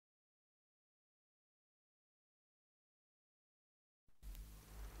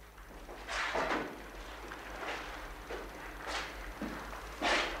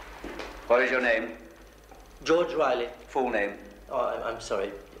What is your name? George Riley. Full name? Oh, I'm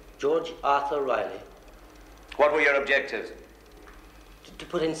sorry. George Arthur Riley. What were your objectives? To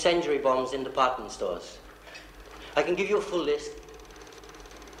put incendiary bombs in department stores. I can give you a full list.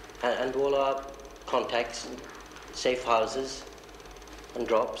 And all our contacts, and safe houses, and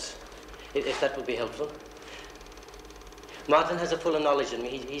drops, if that would be helpful. Martin has a fuller knowledge than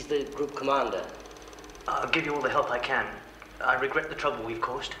me. He's the group commander. I'll give you all the help I can. I regret the trouble we've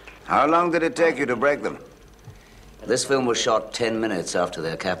caused. How long did it take you to break them? This film was shot 10 minutes after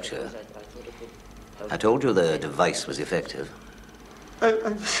their capture. I told you the device was effective.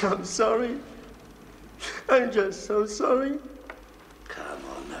 I'm so sorry. I'm just so sorry. Come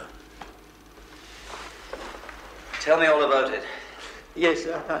on now. Tell me all about it. Yes,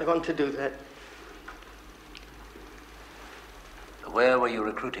 I want to do that. Where were you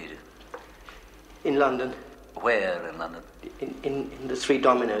recruited? In London. Where in London? In the Three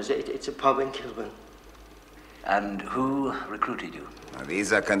Dominoes. It's a pub in Kilburn. And who recruited you? Now,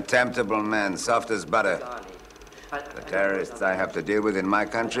 these are contemptible men, soft as butter. The terrorists I have to deal with in my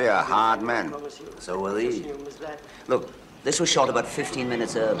country are hard men. So were these. Look, this was shot about 15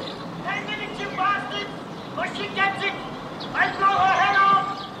 minutes earlier. 10 minutes, you bastards! Or she gets it! I'll blow her head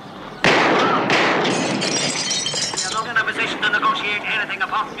off! We are not in a position to negotiate anything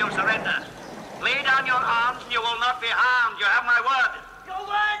apart from your surrender. Lay down your arms and you will not be harmed. You have my word. Your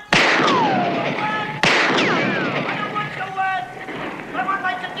word! Your word! I don't want your word! I want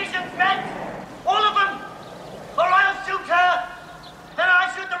my conditions met! All of them! Or I'll shoot her! And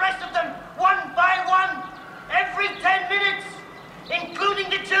I'll shoot the rest of them, one by one! Every 10 minutes! Including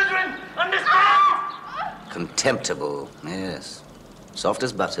the children! Understand? Contemptible, yes. Soft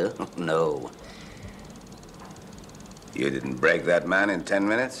as butter, no. You didn't break that man in 10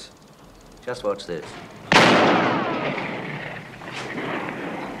 minutes? Just watch this.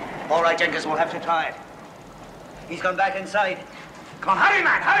 All right, Jenkins, we'll have to tie it. He's gone back inside. Come on, hurry,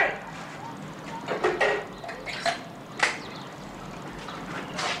 man, hurry!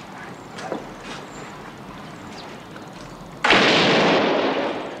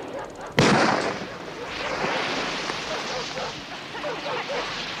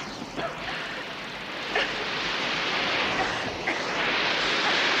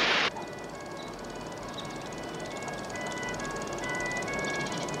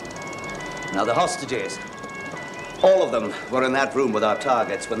 Now, the hostages, all of them were in that room with our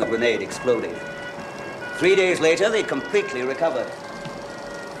targets when the grenade exploded. 3 days later, they completely recovered.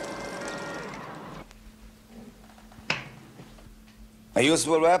 A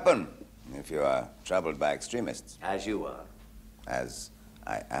useful weapon, if you are troubled by extremists. As you are. As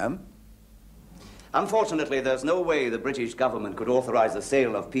I am? Unfortunately, there's no way the British government could authorize the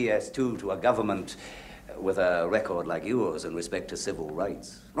sale of PS2 to a government with a record like yours in respect to civil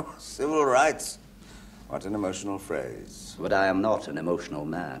rights. Civil rights? What an emotional phrase. But I am not an emotional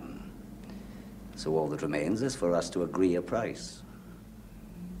man. So all that remains is for us to agree a price.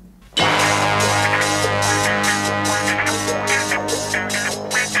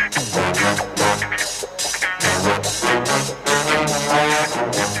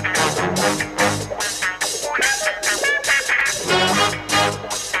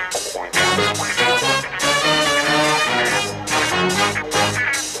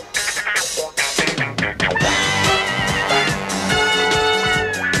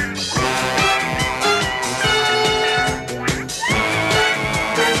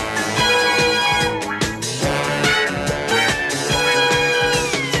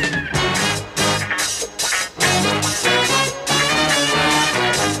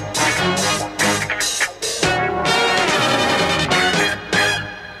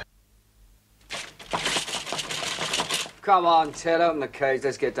 Come on, Ted, open the cage.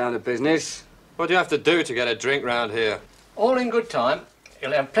 Let's get down to business. What do you have to do to get a drink round here? All in good time.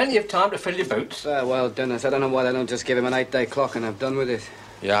 You'll have plenty of time to fill your boots. Well, Dennis, I don't know why they don't just give him an 8-day clock and have done with it.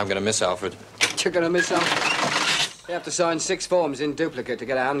 Yeah, I'm going to miss Alfred. You're going to miss him. You have to sign 6 forms in duplicate to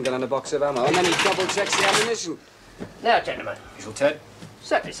get a handgun and a box of ammo, and then he double-checks the ammunition. Now, gentlemen, little Ted,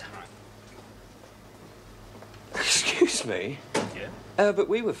 certainly, sir. Excuse me? Yeah? But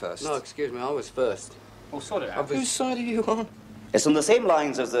we were first. No, excuse me, I was first. Well, sort it out. Whose side are you on? It's on the same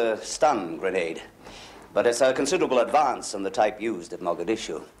lines as the stun grenade, but it's a considerable advance in the type used at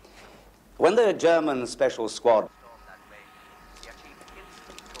Mogadishu. When the German special squad stormed that base, he achieved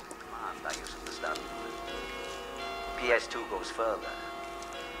instant total command by use of the stun. PS2 goes further.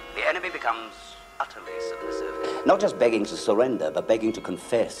 The enemy becomes utterly submissive, not just begging to surrender, but begging to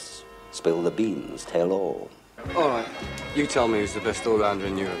confess, spill the beans, tell all. All right, you tell me who's the best all-rounder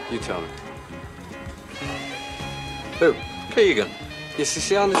in Europe. You tell me. Who? Keegan. Yes, you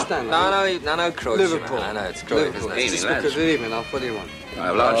see, I understand. No, Croydon. Liverpool. I know, it's Croydon, isn't it? It's just because of the evening. What do you want? I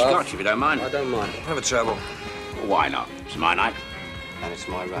have a large scotch, if you don't mind. I don't mind. Have a trouble. Why not? It's my night. And it's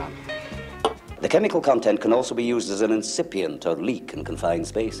my round. The chemical content can also be used as an incipient or leak in confined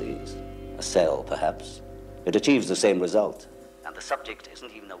spaces. A cell, perhaps. It achieves the same result. And the subject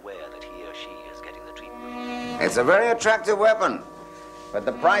isn't even aware that he or she is getting the treatment. It's a very attractive weapon, but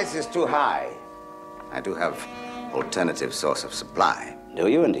the price is too high. I do have alternative source of supply. Do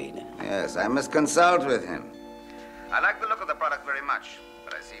you indeed? Yes, I must consult with him. I like the look of the product very much,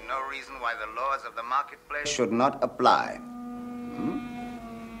 but I see no reason why the laws of the marketplace should not apply.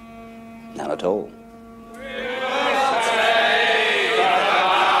 None at all.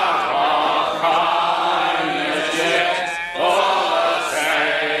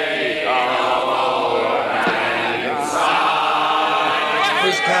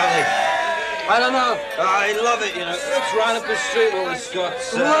 Who's Cowley? I don't know. I love it, you know. It's right up the street, all the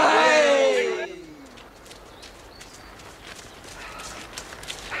Scots.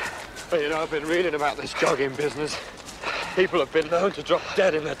 Well, you know, I've been reading about this jogging business. People have been known to drop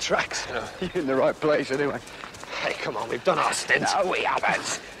dead in their tracks. You know, you're in the right place, anyway. Hey, come on, we've done our stint. No, we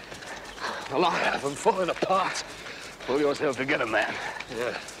haven't. Well, I haven't fallen apart. Pull yourself together, man.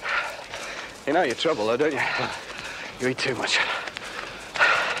 Yeah. You know your trouble, though, don't you? You eat too much.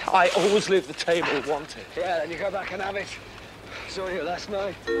 I always leave the table wanting. Yeah, then you go back and have it. Saw you last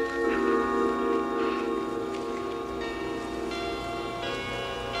night.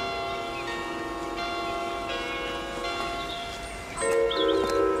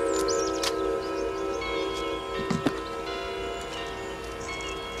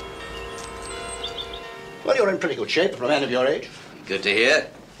 Well, you're in pretty good shape for a man of your age. Good to hear.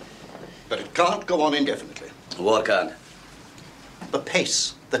 But it can't go on indefinitely. What can't? The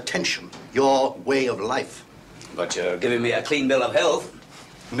pace, the tension, your way of life. But you're giving me a clean bill of health.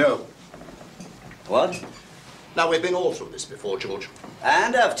 No. What? Now, we've been all through this before, George.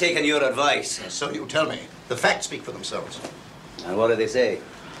 And I've taken your advice. So you tell me. The facts speak for themselves. And what do they say?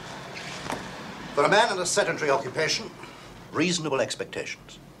 For a man in a sedentary occupation, reasonable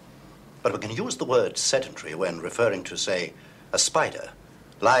expectations. But we can use the word sedentary when referring to, say, a spider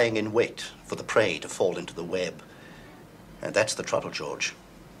lying in wait for the prey to fall into the web. And that's the trouble, George.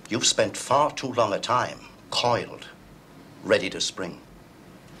 You've spent far too long a time coiled, ready to spring.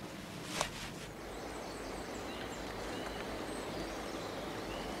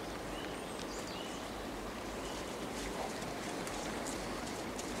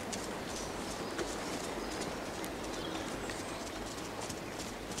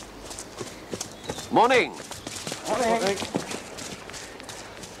 Morning. Morning.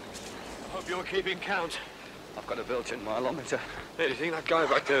 Hope you're keeping count. I've got a built-in mileometer. Hey, do you think that guy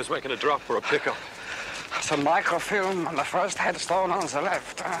back there is making a drop or a pickup? It's a microfilm on the first headstone on the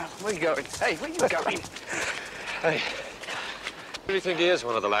left. Where you going? Hey, where you going? Hey, do you think he is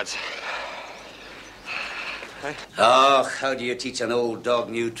one of the lads? Hey? Oh, how do you teach an old dog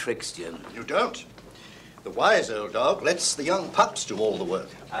new tricks, Jim? You don't. The wise old dog lets the young pups do all the work.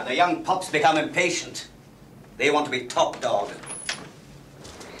 And the young pups become impatient. They want to be top dog.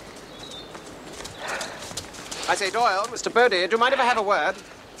 I say, Doyle, Mr. Bodie, do you mind if I have a word?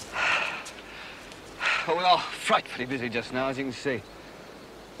 Oh, we are frightfully busy just now, as you can see.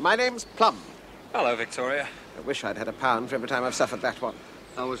 My name's Plum. Hello, Victoria. I wish I'd had a pound for every time I've suffered that one.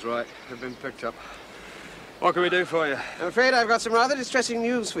 I was right. We've been picked up. What can we do for you? I'm afraid I've got some rather distressing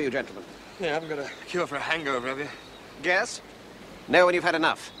news for you, gentlemen. Yeah, I haven't got a cure for a hangover, have you? Guess? No, when you've had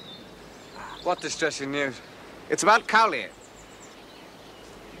enough. What distressing news? It's about Cowley.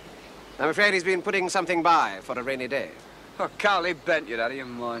 I'm afraid he's been putting something by for a rainy day. Oh, Cowley bent you, out of your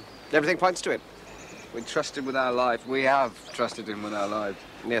mind. Everything points to it. We trusted with our life. We have trusted him with our lives.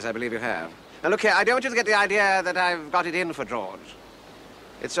 Yes, I believe you have. Now, look here, I don't want you to get the idea that I've got it in for George.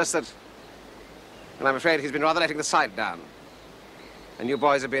 It's just that... Well, I'm afraid he's been rather letting the side down. And you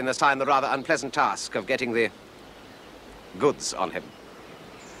boys have been assigned the rather unpleasant task of getting the goods on him.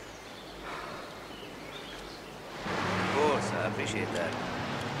 Of course, I appreciate that.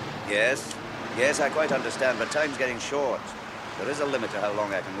 Yes, I quite understand, but time's getting short. There is a limit to how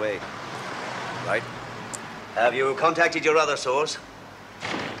long I can wait. Right. Have you contacted your other source?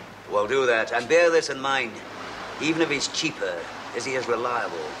 Well, do that, and bear this in mind. Even if he's cheaper, is he as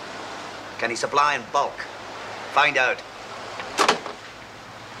reliable? Can he supply in bulk? Find out.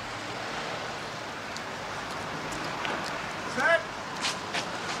 Sir?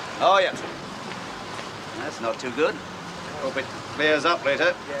 Oh, yeah. That's not too good. Hope it clears up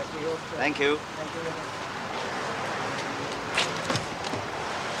later. Yes, we hope so. Thank you. Thank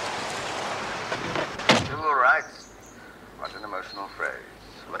you. All right. What not an emotional phrase.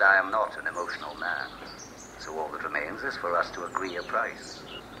 But I am not an emotional man. So all that remains is for us to agree a price.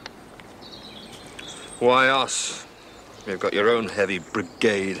 Why us? You've got your own heavy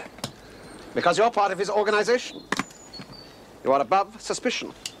brigade. Because you're part of his organization. You are above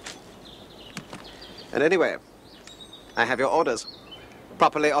suspicion. And anyway, I have your orders,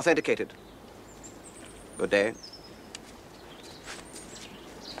 properly authenticated. Good day.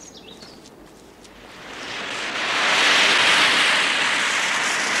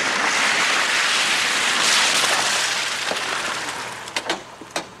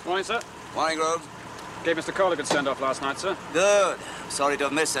 Morning, sir. Morning, Groves. Gave Mr. Cowley a good send-off last night, sir. Good. Sorry to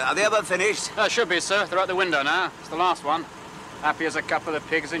have missed it. Are they about finished? Should be, sir. They're at the window now. It's the last one. Happy as a couple of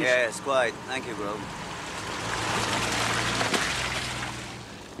pigs in... Yes, quite. Thank you, Grove.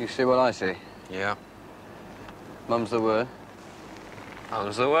 You see what I see? Yeah. Mum's the word.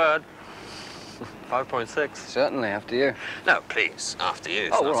 Mum's the word. 5.6. Certainly, after you. No, please. After you,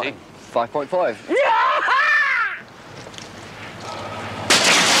 Oh, all Snotty. right. 5.5.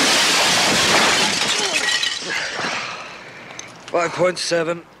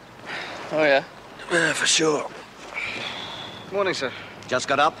 5.7. Oh, yeah? Yeah, for sure. Morning, sir. Just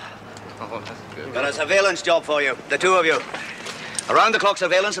got up. Oh, that's good. Got a surveillance job for you, the two of you. Around-the-clock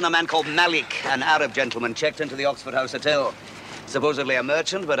surveillance and a man called Malik, an Arab gentleman, checked into the Oxford House Hotel. Supposedly a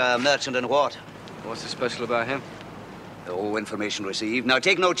merchant, but a merchant in what? What's so special about him? Oh, information received. Now,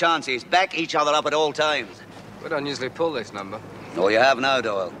 take no chances. Back each other up at all times. We don't usually pull this number. Oh, you have now,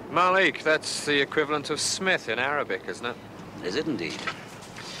 Doyle. Malik, that's the equivalent of Smith in Arabic, isn't it? Is it indeed?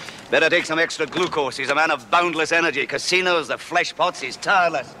 Better take some extra glucose. He's a man of boundless energy. Casinos, the flesh pots, he's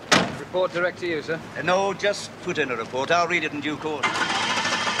tireless. Report direct to you, sir? No, just put in a report. I'll read it in due course.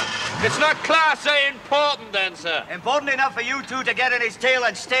 It's not Class A important, then, sir. Important enough for you two to get in his tail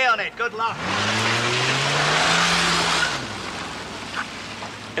and stay on it. Good luck.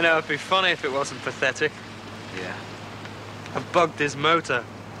 You know, it'd be funny if it wasn't pathetic. Yeah. I bugged his motor.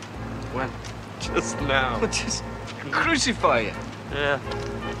 When? Just now. Just crucify you. Yeah.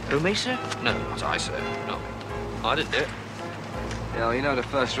 Who, me, sir? No, not I, sir. No. I didn't do it. Yeah, well, you know the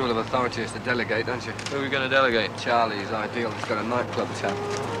first rule of authority is to delegate, don't you? Who are we going to delegate? Charlie's ideal. He's got a nightclub tap.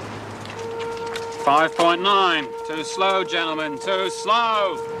 5.9. Too slow, gentlemen. Too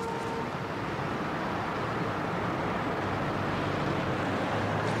slow.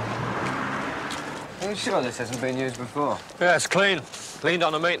 Are you sure this hasn't been used before? Yeah, it's clean. Cleaned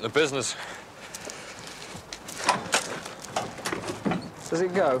on the mate in the business. Does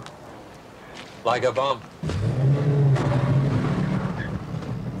it go? Like a bomb.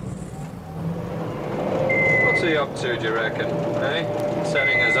 What's he up to, do you reckon? Eh?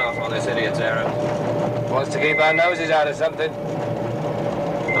 Setting us off on this idiot's errand. Wants to keep our noses out of something.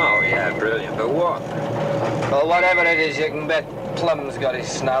 Oh, yeah, brilliant. But what? Well, whatever it is, you can bet Plum's got his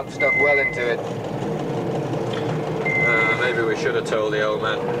snout stuck well into it. Maybe we should have told the old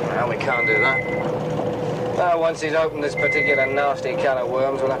man. Well, we can't do that. Once he's opened this particular nasty can of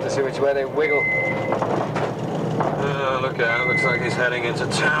worms, we'll have to see which way they wiggle. Look out. Looks like he's heading into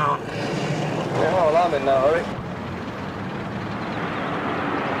town. Yeah, well, I'm in no hurry.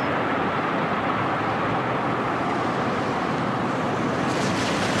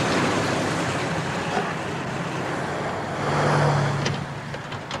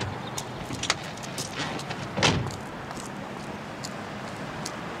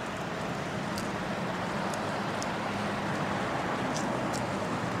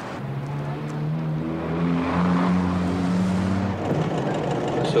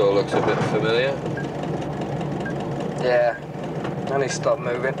 This all looks a bit familiar. Yeah, and he stopped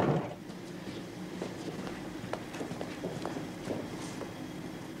moving.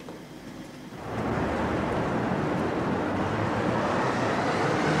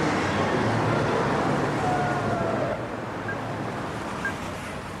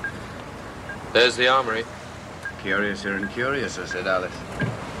 There's the armory. Curiouser and curiouser, said Alice.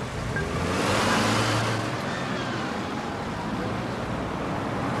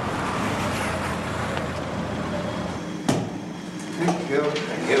 Thank you.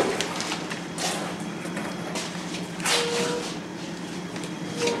 Thank you.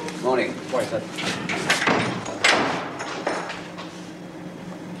 Morning. Morning, sir.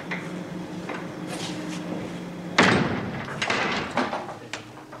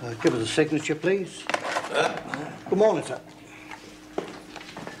 Give us a signature, please. Good morning, sir.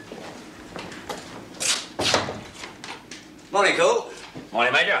 Morning, Cole.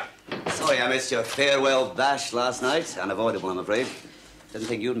 Morning, Major. Sorry I missed your farewell bash last night. Unavoidable, I'm afraid. Didn't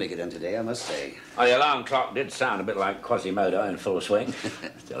think you'd make it in today, I must say. Oh, the alarm clock did sound a bit like Quasimodo in full swing.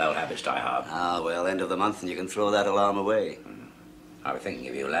 Still, old habits die hard. Ah, well, end of the month and you can throw that alarm away. I was thinking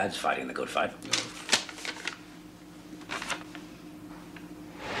of you lads fighting the good fight.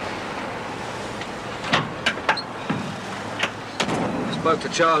 Spoke to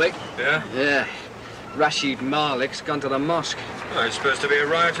Charlie. Yeah? Yeah. Rashid Malik's gone to the mosque. Oh, he's supposed to be a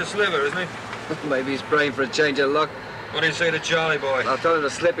riotous liver, isn't he? Maybe he's praying for a change of luck. What do you say to Charlie boy? I'll tell him to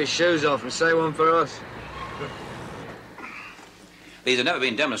slip his shoes off and say one for us. These have never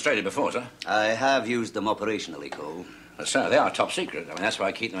been demonstrated before, sir. I have used them operationally, Cole. But, sir, they are top secret. I mean, that's why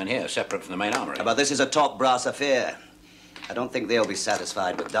I keep them in here, separate from the main armory. But this is a top brass affair. I don't think they'll be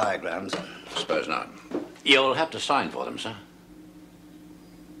satisfied with diagrams. Suppose not. You'll have to sign for them, sir.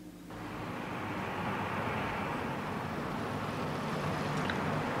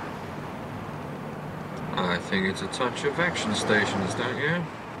 I think it's a touch of action stations, don't you?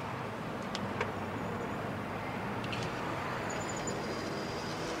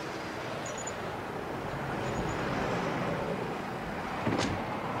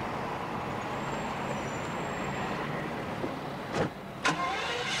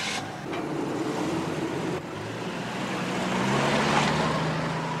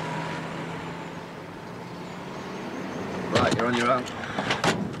 Right, you're on your own.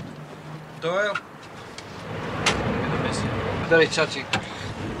 Doyle? Very touchy.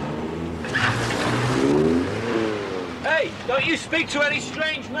 Hey, don't you speak to any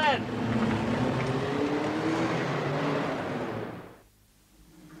strange men.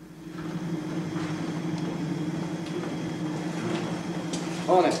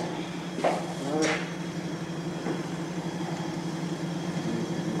 On it.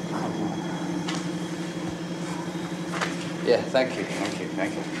 Yeah, thank you.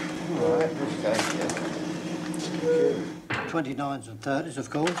 All right, let's go. 29s and 30s, of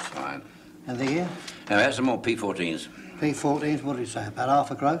course. Fine. And the year? Now, here's some more P14s. P14s, what do you say? About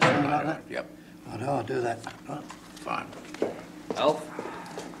half a gross, something like that? Yep. Right, I'll do that. Right. Fine. Alf?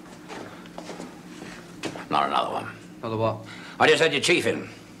 Not another one. Another what? I just had your chief in.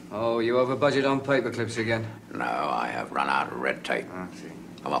 Oh, you over budget on paper clips again? No, I have run out of red tape. I see.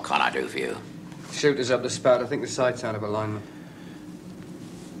 And what can I do for you? Shooters up the spout. I think the sight's out of alignment.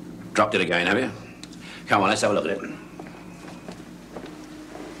 Dropped it again, have you? Come on, let's have a look at it.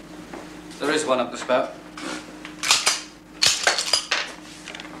 There is one up the spout.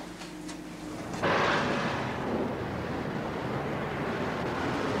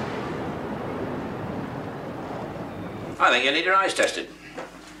 I think you need your eyes tested.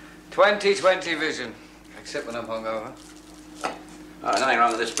 20/20 vision. Except when I'm hungover. Oh, nothing wrong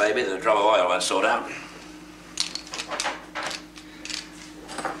with this baby. There's a drop of oil won't sort out.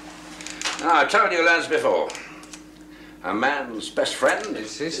 Now, I told you lads before. A man's best friend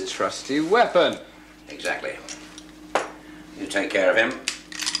is his trusty weapon. Exactly. You take care of him,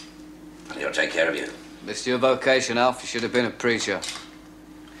 and he'll take care of you. Missed your vocation, Alf. You should have been a preacher.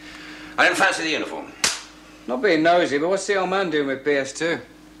 I didn't fancy the uniform. Not being nosy, but what's the old man doing with PS2?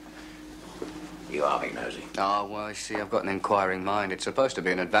 You are being nosy. Oh, well, you see, I've got an inquiring mind. It's supposed to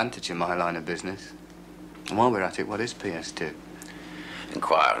be an advantage in my line of business. And while we're at it, what is PS2?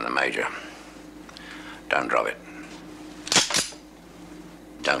 Inquire in the major. Don't drop it.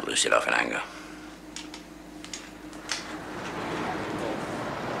 Don't loose it off in anger.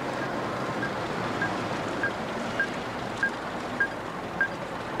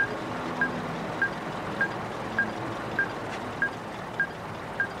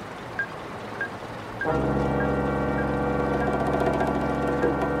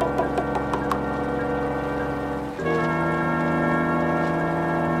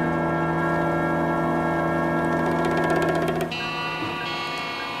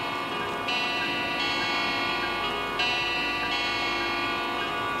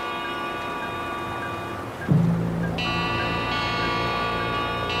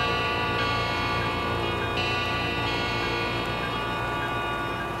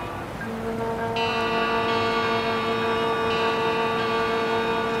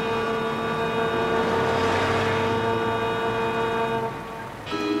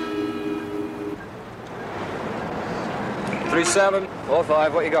 Seven,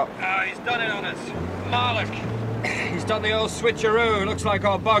 4-5, what you got? He's done it on us. Malik. He's done the old switcheroo. Looks like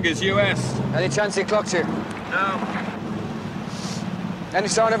our bug is US. Any chance he clocked you? No. Any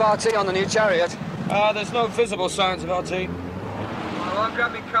sign of RT on the new chariot? There's no visible signs of RT. Well, I'll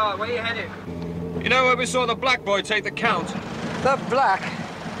grab my car. Where you headed? You know where we saw the black boy take the count? The black?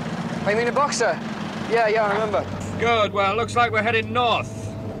 Oh, you mean a boxer? Yeah, I remember. Good. Well, looks like we're heading north.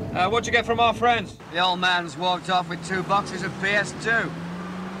 What'd you get from our friends? The old man's walked off with 2 boxes of PS2.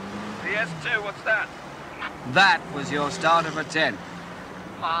 PS2, what's that? That was your starter for 10.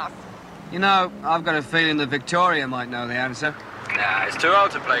 Half. You know, I've got a feeling that Victoria might know the answer. Nah, it's too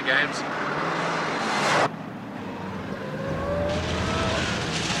old to play games.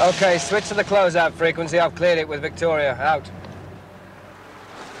 Okay, switch to the closeout frequency. I've cleared it with Victoria. Out.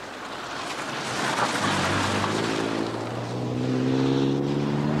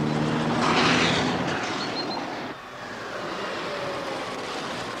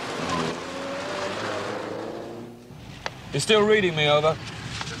 You're still reading me, over?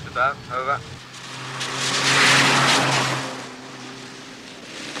 Just about, over.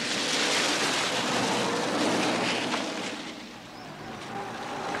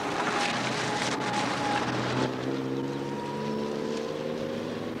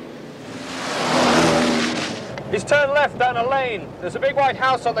 He's turned left down a lane. There's a big white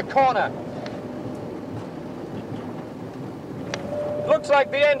house on the corner. Looks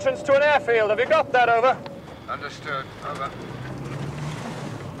like the entrance to an airfield. Have you got that, over? Understood, over.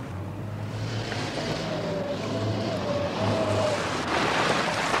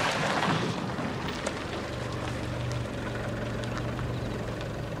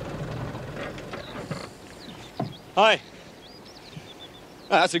 Hi.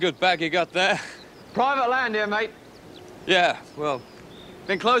 That's a good bag you got there. Private land here, mate. Yeah, well...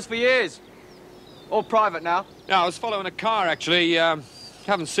 Been closed for years. All private now. Yeah, I was following a car, actually.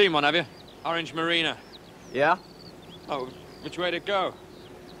 Haven't seen one, have you? Orange Marina. Yeah? Oh, which way did it go?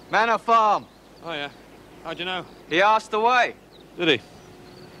 Manor Farm. Oh, yeah. How'd you know? He asked the way. Did he?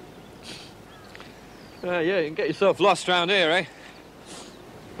 Yeah, you can get yourself lost round here, eh?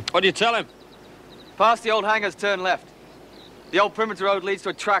 What do you tell him? Past the old hangars, turn left. The old perimeter road leads to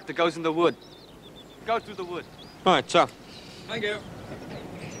a track that goes in the wood. Go through the wood. All right, so. Thank you.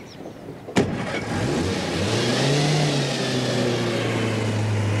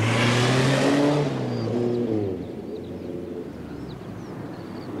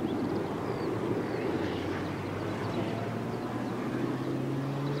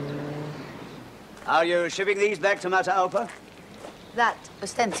 Are you shipping these back to Mataopa? That,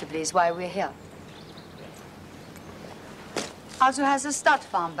 ostensibly, is why we're here. Also has a stud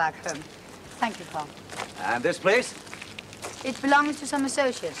farm back home. Thank you, Paul. And this place? It belongs to some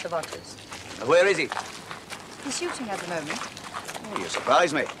associates of Otto's. Where is he? He's shooting at the moment. Oh, you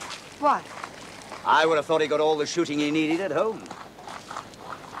surprise me. Why? I would have thought he got all the shooting he needed at home.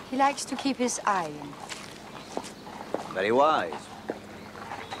 He likes to keep his eye in. Very wise.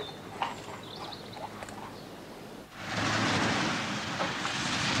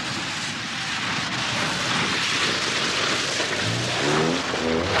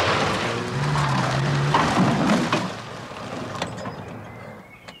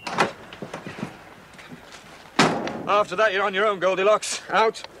 After that, you're on your own, Goldilocks.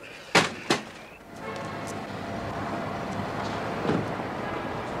 Out.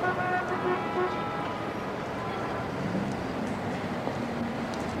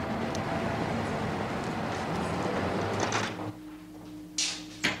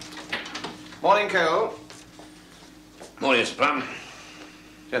 Morning, Cole. Morning, Mr. Plum.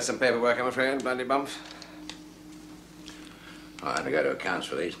 Just some paperwork, I'm afraid, bloody bumps. I'll have to go to accounts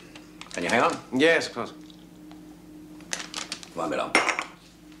for these. Can you hang on? Yes, of course. Won't be long.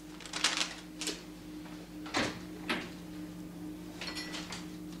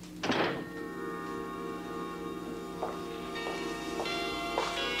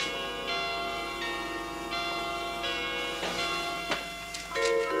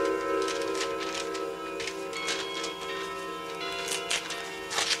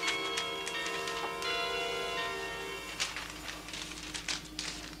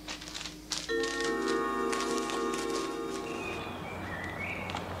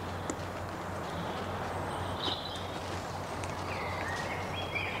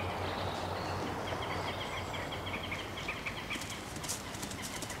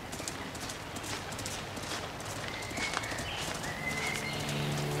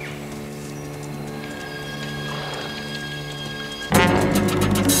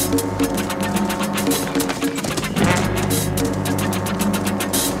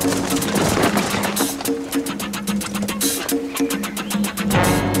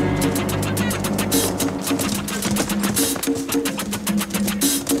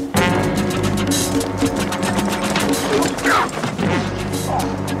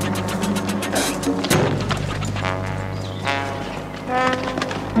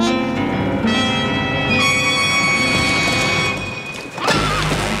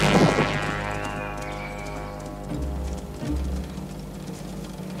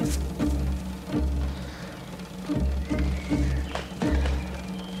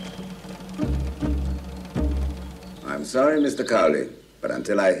 I'm sorry, Mr. Cowley, but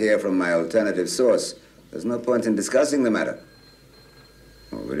until I hear from my alternative source, there's no point in discussing the matter.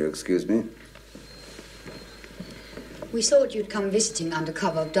 Oh, will you excuse me? We thought you'd come visiting under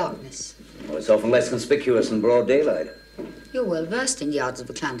cover of darkness. Well, it's often less conspicuous in broad daylight. You're well versed in the arts of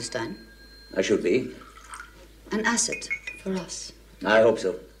the clandestine. I should be. An asset for us. I hope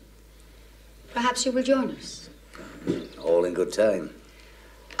so. Perhaps you will join us. All in good time.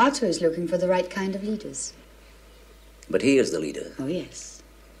 Otto is looking for the right kind of leaders. But he is the leader. Oh, yes.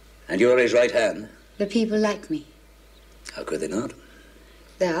 And you're his right hand. The people like me. How could they not?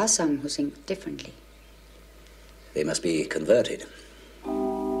 There are some who think differently. They must be converted.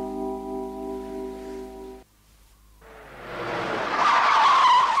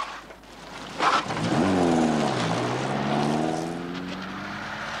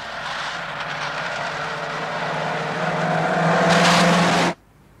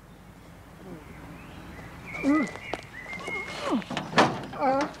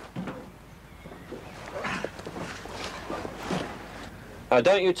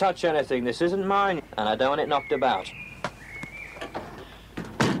 Don't you touch anything. This isn't mine, and I don't want it knocked about.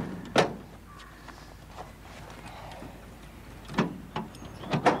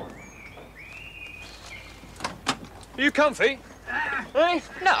 Are you comfy? Eh?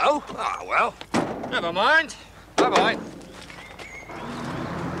 No. Ah, well, never mind. Bye-bye.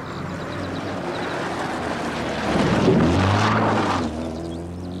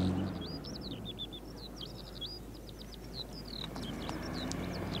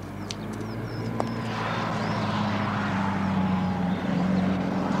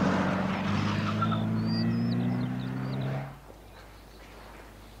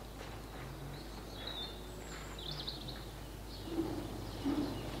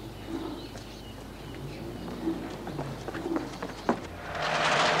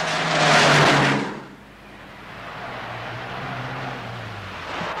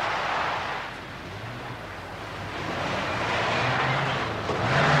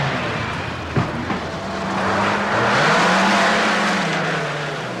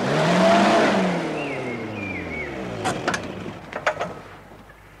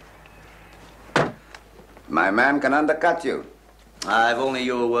 My man can undercut you. I've only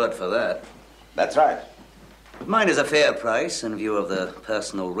your word for that. That's right. Mine is a fair price in view of the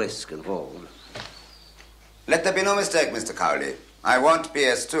personal risk involved. Let there be no mistake, Mr. Cowley. I want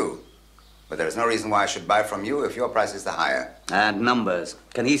PS2. But there is no reason why I should buy from you if your price is the higher. And numbers.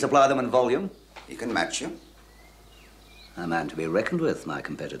 Can he supply them in volume? He can match you. A man to be reckoned with, my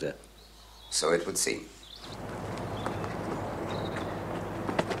competitor. So it would seem.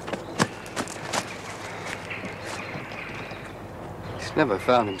 He's never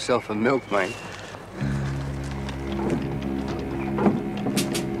found himself a milkmaid.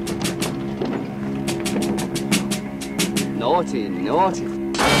 Naughty, naughty.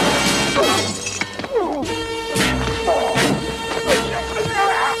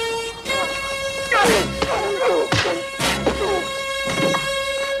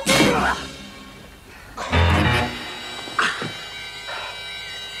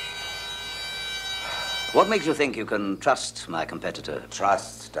 What makes you think you can trust my competitor?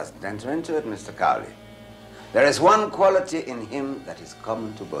 Trust doesn't enter into it, Mr. Cowley. There is one quality in him that is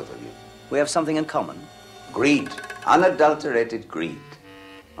common to both of you. We have something in common. Greed. Unadulterated greed.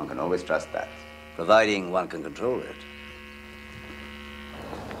 One can always trust that. Providing one can control it.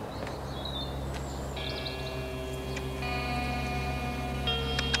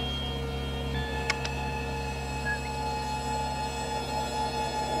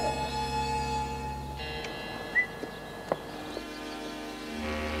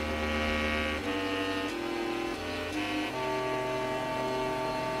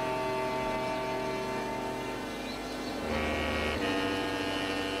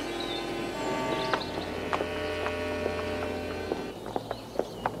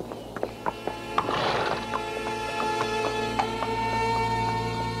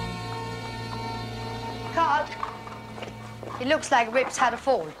 It looks like Rip's had a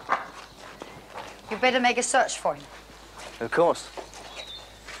fall. You better make a search for him. Of course.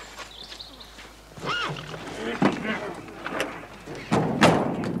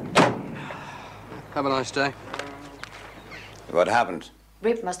 Have a nice day. What happened?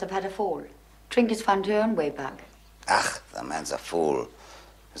 Rip must have had a fall. Trinkets found her own way back. Ach, the man's a fool.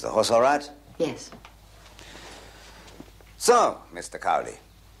 Is the horse all right? Yes. So, Mr. Cowley,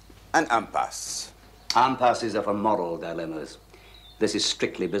 an impasse. Impasses are for moral dilemmas. This is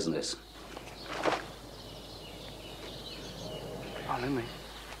strictly business. Follow me.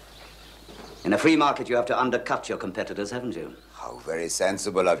 In a free market, you have to undercut your competitors, haven't you? How very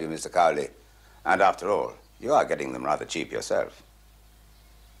sensible of you, Mr. Cowley. And after all, You are getting them rather cheap yourself.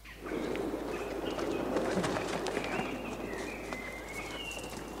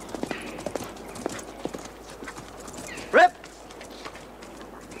 Rip!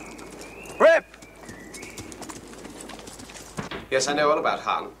 Rip! Yes, I know all about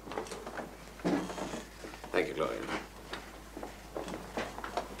Hahn. Thank you, Gloria.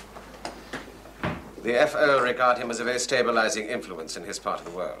 The FO regard him as a very stabilizing influence in his part of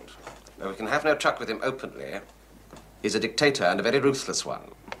the world. Though we can have no truck with him openly, he's a dictator and a very ruthless one.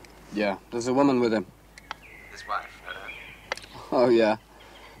 Yeah, there's a woman with him. His wife, Oh, yeah.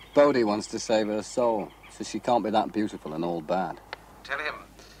 Bodie wants to save her soul, so she can't be that beautiful and all bad. Tell him,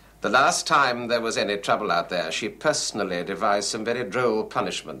 the last time there was any trouble out there, she personally devised some very droll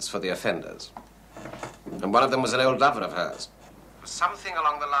punishments for the offenders. And one of them was an old lover of hers. It was something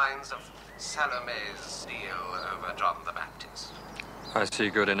along the lines of Salome's deal over John the Baptist. I see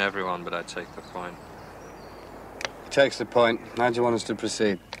good in everyone, but I take the point. Takes the point. How do you want us to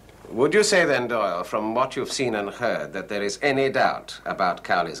proceed? Would you say then, Doyle, from what you've seen and heard, that there is any doubt about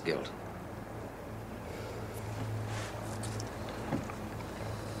Cowley's guilt?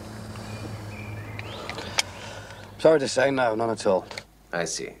 Sorry to say, no, none at all. I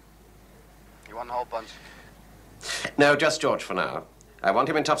see. You want the whole bunch? No, just George for now. I want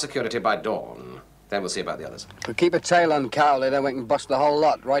him in top security by dawn. Then we'll see about the others. We'll keep a tail on Cowley, then we can bust the whole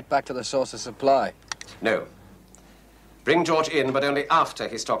lot right back to the source of supply. No. Bring George in, but only after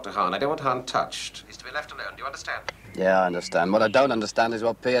he's talked to Hahn. I don't want Hahn touched. He's to be left alone. Do you understand? Yeah, I understand. What I don't understand is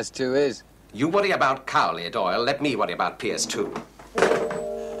what PS2 is. You worry about Cowley, Doyle. Let me worry about PS2.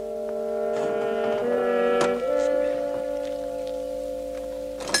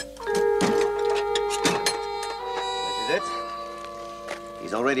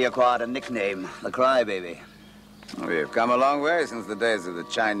 He's already acquired a nickname, the Crybaby. We've come a long way since the days of the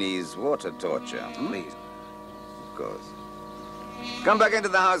Chinese water torture. Please. Of course. Come back into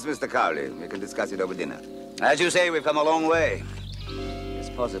the house, Mr. Cowley. We can discuss it over dinner. As you say, we've come a long way. It's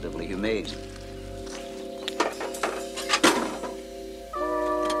positively humane.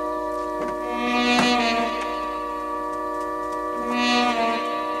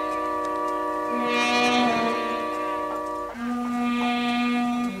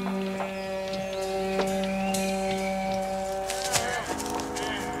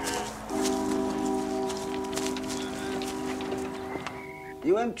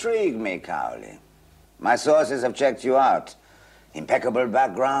 You intrigue me, Cowley. My sources have checked you out. Impeccable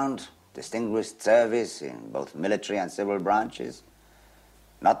background, distinguished service in both military and civil branches.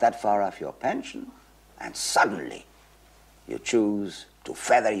 Not that far off your pension, and suddenly you choose to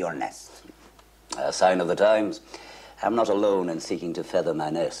feather your nest. A sign of the times. I'm not alone in seeking to feather my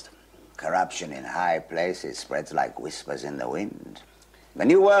nest. Corruption in high places spreads like whispers in the wind. The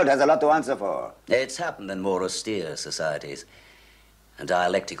New World has a lot to answer for. It's happened in more austere societies. And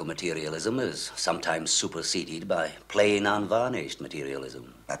dialectical materialism is sometimes superseded by plain, unvarnished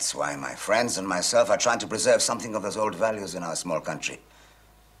materialism. That's why my friends and myself are trying to preserve something of those old values in our small country.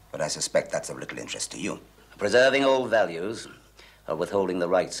 But I suspect that's of little interest to you. Preserving old values or withholding the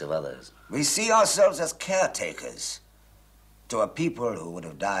rights of others. We see ourselves as caretakers to a people who would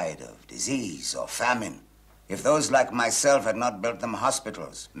have died of disease or famine if those like myself had not built them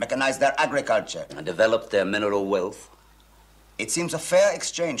hospitals, mechanized their agriculture, and developed their mineral wealth. It seems a fair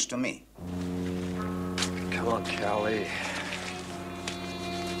exchange to me. Come on, Cowley.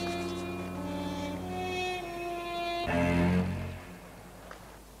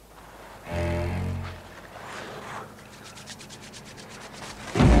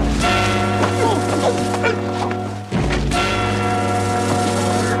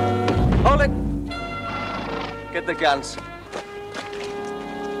 Hold it! Get the guns.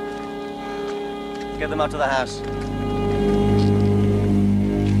 Get them out to the house.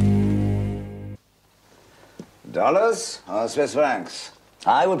 Dollars or Swiss francs?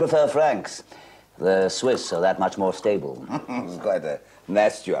 I would prefer francs. The Swiss are that much more stable. It's quite a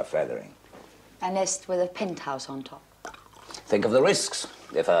nest you are feathering. A nest with a penthouse on top. Think of the risks.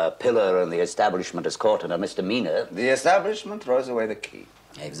 If a pillar in the establishment is caught in a misdemeanor... The establishment throws away the key.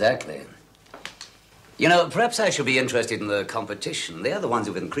 Exactly. You know, perhaps I should be interested in the competition. They are the ones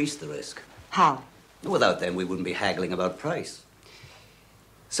who've increased the risk. How? Without them, we wouldn't be haggling about price.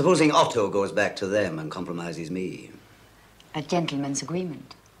 Supposing Otto goes back to them and compromises me. A gentleman's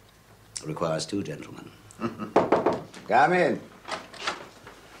agreement. Requires two gentlemen. Come in.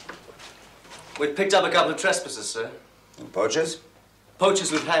 We've picked up a couple of trespassers, sir. And poachers?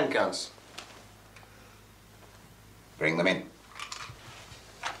 Poachers with handguns. Bring them in.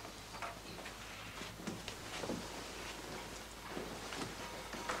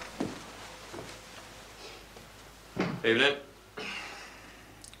 Evening.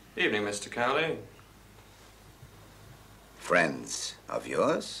 Evening, Mr. Cowley. Friends of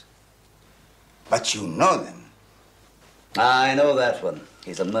yours? But you know them. I know that one.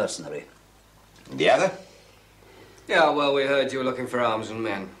 He's a mercenary. The other? Yeah, well, we heard you were looking for arms and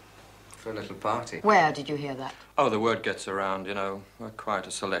men for a little party. Where did you hear that? Oh, the word gets around, you know. We're quite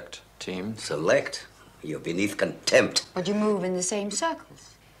a select team. Select? You're beneath contempt. But you move in the same circles.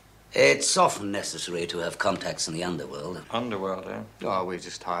 It's often necessary to have contacts in the underworld. Underworld, eh? Oh, we're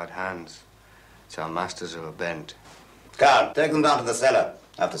just hired hands. It's our masters who are bent. Carl, take them down to the cellar.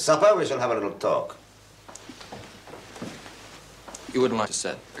 After supper, we shall have a little talk. You wouldn't like to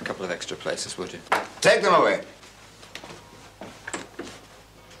set a couple of extra places, would you? Take them away.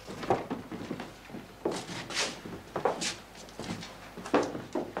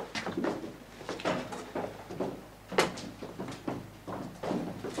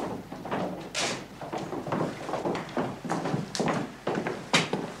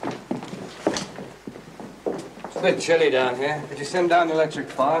 It's a bit chilly down here. Could you send down the electric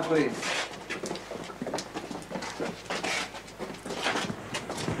fire, please?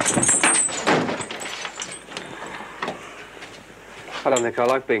 I don't think I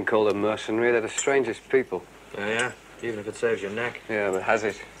like being called a mercenary. They're the strangest people. Oh, yeah? Even if it saves your neck. Yeah, but has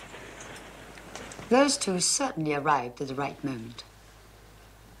it? Those two certainly arrived at the right moment.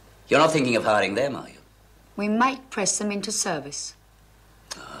 You're not thinking of hiring them, are you? We might press them into service.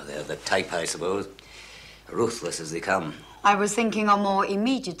 Oh, they're the type, I suppose. Ruthless as they come. I was thinking of more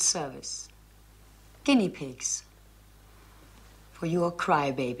immediate service. Guinea pigs. For your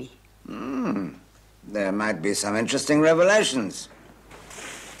crybaby. There might be some interesting revelations.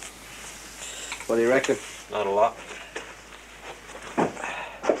 What do you reckon? Not a lot.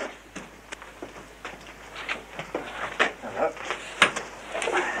 Hello.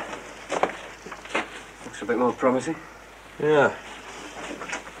 Looks a bit more promising. Yeah.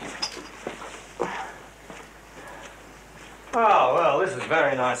 Oh, well, this is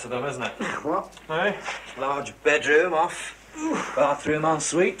very nice of them, isn't it? What? Eh? Large bedroom off. Bathroom en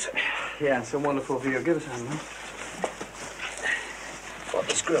suite. Yeah, it's a wonderful view. Give us a hand, man. What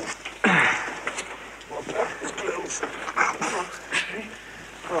this grill? What this grills?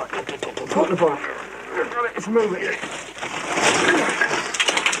 Put the bar. It's moving.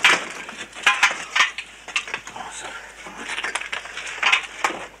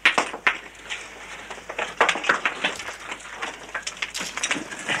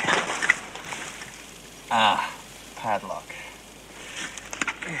 Ah, padlock.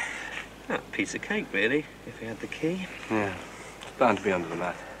 A piece of cake, really, if he had the key. Yeah, it's bound to be under the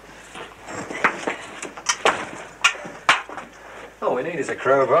mat. All we need is a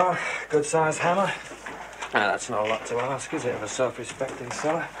crowbar, good-sized hammer. Ah, that's not a lot to ask, is it, of a self-respecting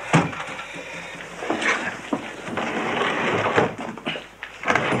cellar?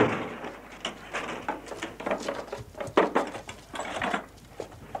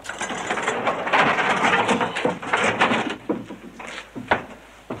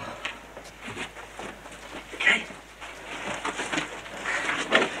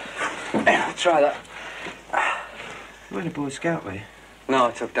 Try that. You weren't a Boy Scout, were you? No,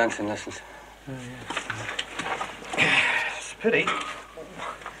 I took dancing lessons. Oh, yeah. It's a pity.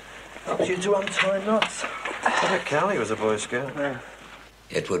 Helps you to untie knots. I bet Cowley was a Boy Scout. Yeah.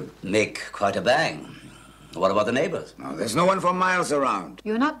 It would make quite a bang. What about the neighbors? No, there's no one for miles around.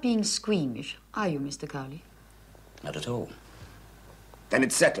 You're not being squeamish, are you, Mr. Cowley? Not at all. Then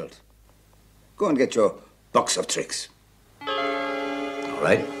it's settled. Go and get your box of tricks. All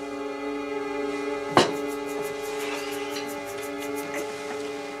right.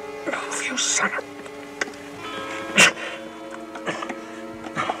 You son of...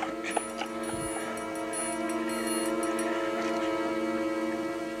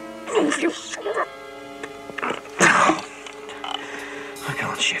 Oh, you son of... I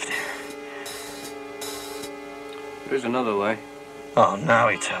can't shift it. There's another way. Oh, now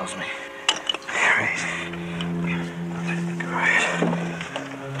he tells me. Crazy. Great.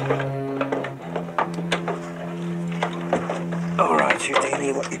 All right,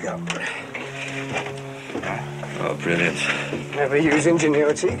 Houdini, what you got? Oh, brilliant. Never use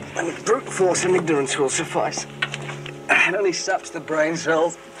ingenuity. And brute force and ignorance will suffice. It only saps the brain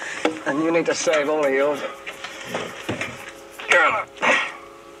cells. And you need to save all of yours.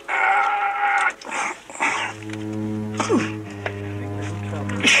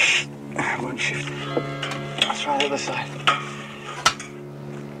 One shift. Let's try the other side.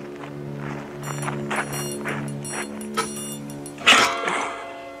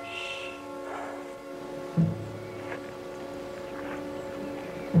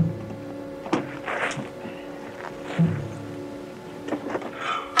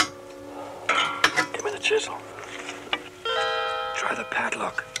 chisel. Try the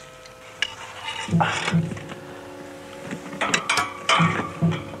padlock.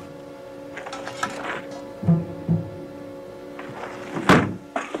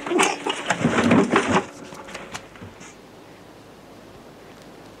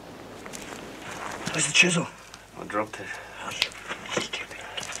 Where's the chisel? I dropped it.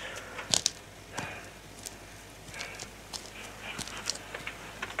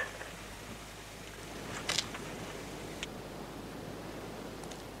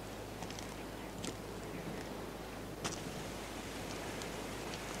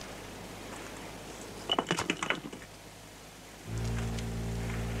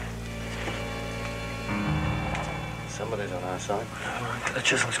 Somebody's on our side. All right, get the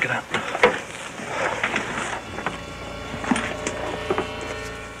chisel, let's get out.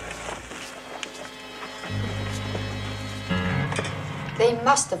 They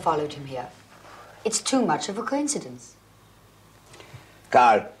must have followed him here. It's too much of a coincidence.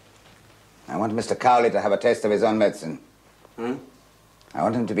 Carl, I want Mr. Cowley to have a taste of his own medicine. Hmm? I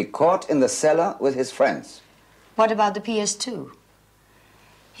want him to be caught in the cellar with his friends. What about the PS2?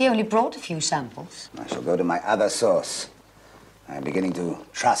 He only brought a few samples. I shall go to my other source. I'm beginning to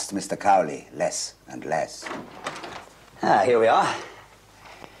trust Mr. Cowley less and less. Ah, here we are.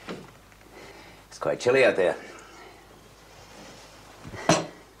 It's quite chilly out there.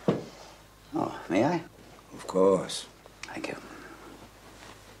 Oh, may I? Of course. Thank you.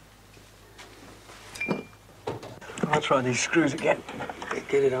 I'll try these screws again.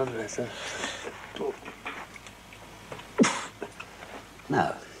 Get it on there, sir.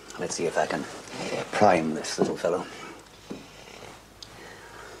 Now, let's see if I can prime this little fellow.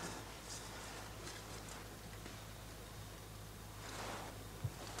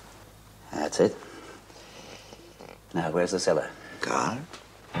 That's it. Now, where's the cellar? Carl?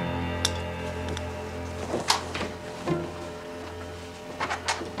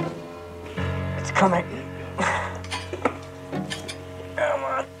 It's coming. Come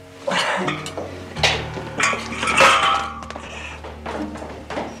on.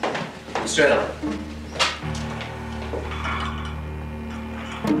 Straight up.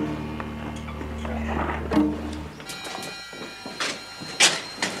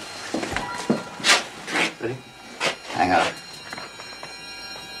 Ready? Hang on.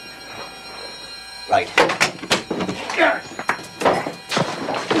 Right.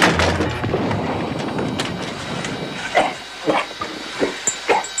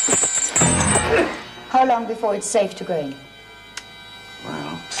 How long before it's safe to go in?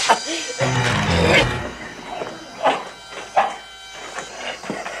 Well...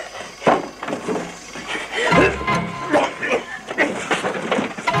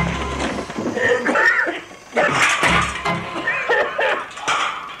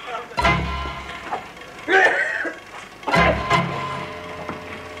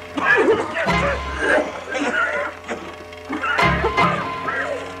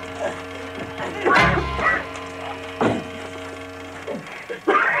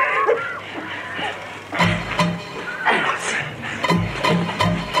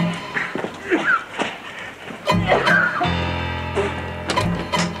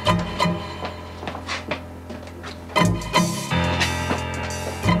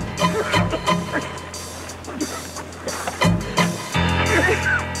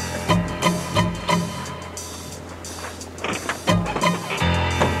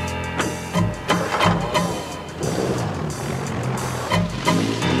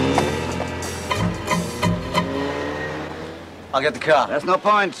 I'll get the car. There's no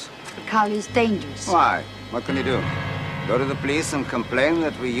point. Cowley's dangerous. Why? What can you do? Go to the police and complain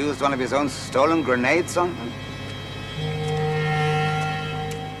that we used one of his own stolen grenades on him?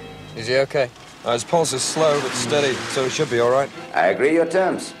 Is he okay? His pulse is slow but steady, so he should be all right. I agree your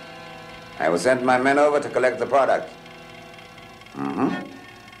terms. I will send my men over to collect the product.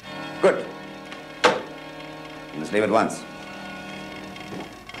 Mm-hmm. Good. You must leave at once.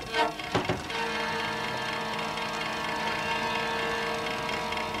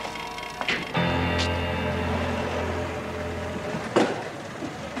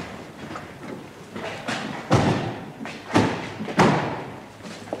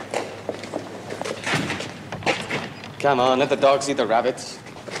 Come on, let the dogs eat the rabbits.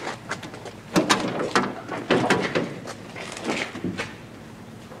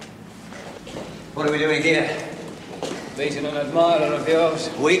 What are we doing here? Beating an admirer of yours.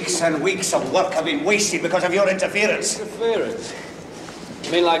 Weeks and weeks of work have been wasted because of your interference. Interference?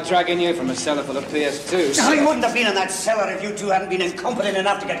 You mean like dragging you from a cellar full of PS2s? I wouldn't have been in that cellar if you two hadn't been incompetent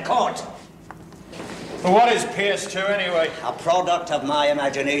enough to get caught. Well, what is PS2 anyway? A product of my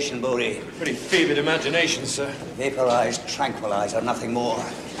imagination, Bodie. Pretty fevered imagination, sir. Vaporized tranquilizer, nothing more.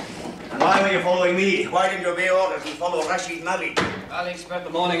 And why were you following me? Why didn't you obey orders and follow Rashid Malik? Malik spent the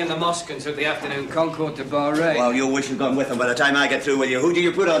morning in the mosque and took the afternoon Concord to Bahrain. Well, you wish you'd gone with him by the time I get through with you. Who do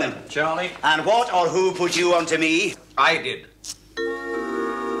you put on him? Charlie. And what or who put you onto me? I did.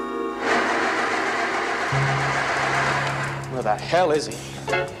 Where the hell is he?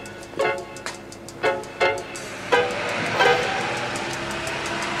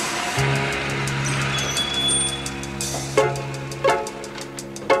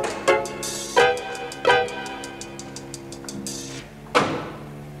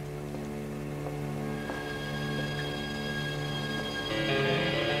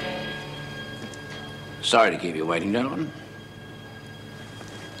 Sorry to keep you waiting, gentlemen.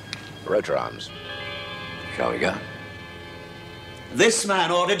 Rotor arms. Shall we go? This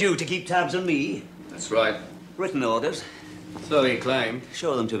man ordered you to keep tabs on me. That's right. Written orders. So he claimed.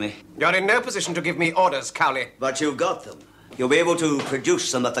 Show them to me. You're in no position to give me orders, Cowley. But you've got them. You'll be able to produce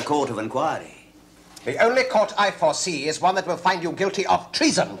them at the court of inquiry. The only court I foresee is one that will find you guilty of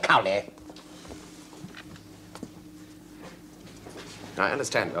treason, Cowley. I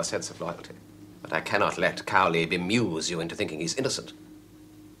understand your sense of loyalty, but I cannot let Cowley bemuse you into thinking he's innocent.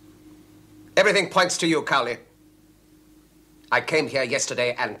 Everything points to you, Cowley. I came here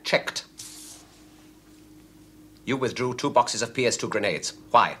yesterday and checked. You withdrew 2 boxes of PS2 grenades.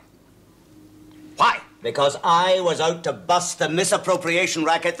 Why? Why? Because I was out to bust the misappropriation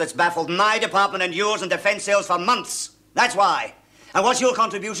racket that's baffled my department and yours in defense sales for months. That's why. And what's your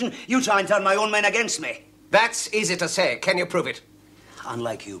contribution? You try and turn my own men against me. That's easy to say. Can you prove it?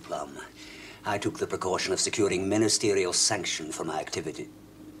 Unlike you, Plum, I took the precaution of securing ministerial sanction for my activity.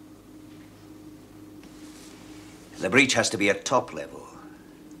 The breach has to be at top level.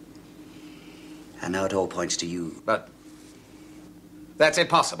 And now it all points to you. But that's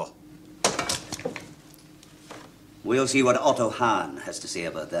impossible. We'll see what Otto Hahn has to say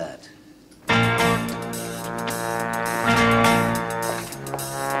about that.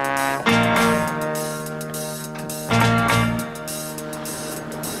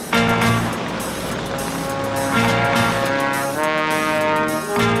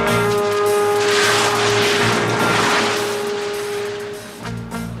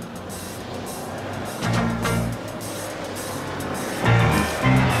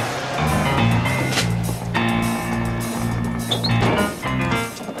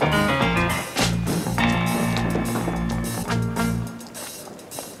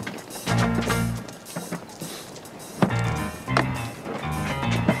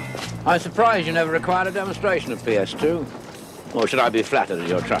 I'm surprised you never required a demonstration of PS2. Or should I be flattered at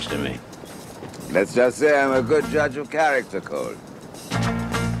your trust in me? Let's just say I'm a good judge of character, Cole.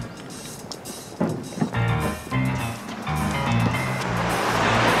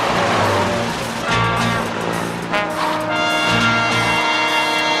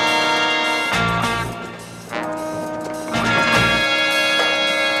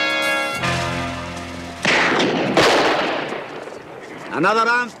 Another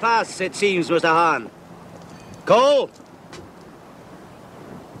round's passed, it seems, Mr. Hahn. Cole!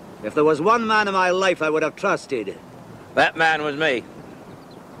 If there was one man in my life I would have trusted... That man was me.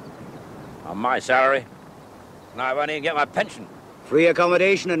 On my salary. Now I won't even get my pension. Free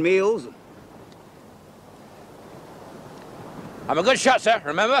accommodation and meals. I'm a good shot, sir,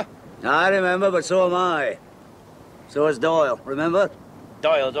 remember? I remember, but so am I. So is Doyle, remember?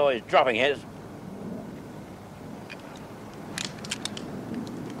 Doyle's always dropping his.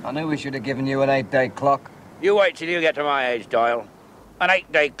 I knew we should have given you an 8-day clock. You wait till you get to my age, Doyle. An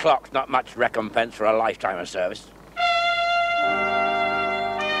 8-day clock's not much recompense for a lifetime of service.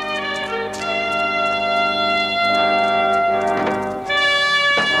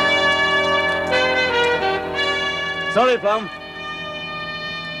 Sorry, Plum.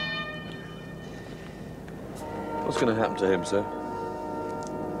 What's going to happen to him, sir?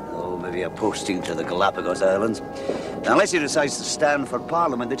 Oh, maybe a posting to the Galapagos Islands. Unless he decides to stand for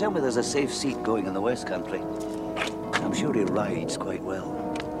Parliament. They tell me there's a safe seat going in the West Country. I'm sure he rides quite well.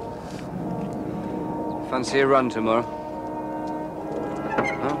 Fancy a run tomorrow?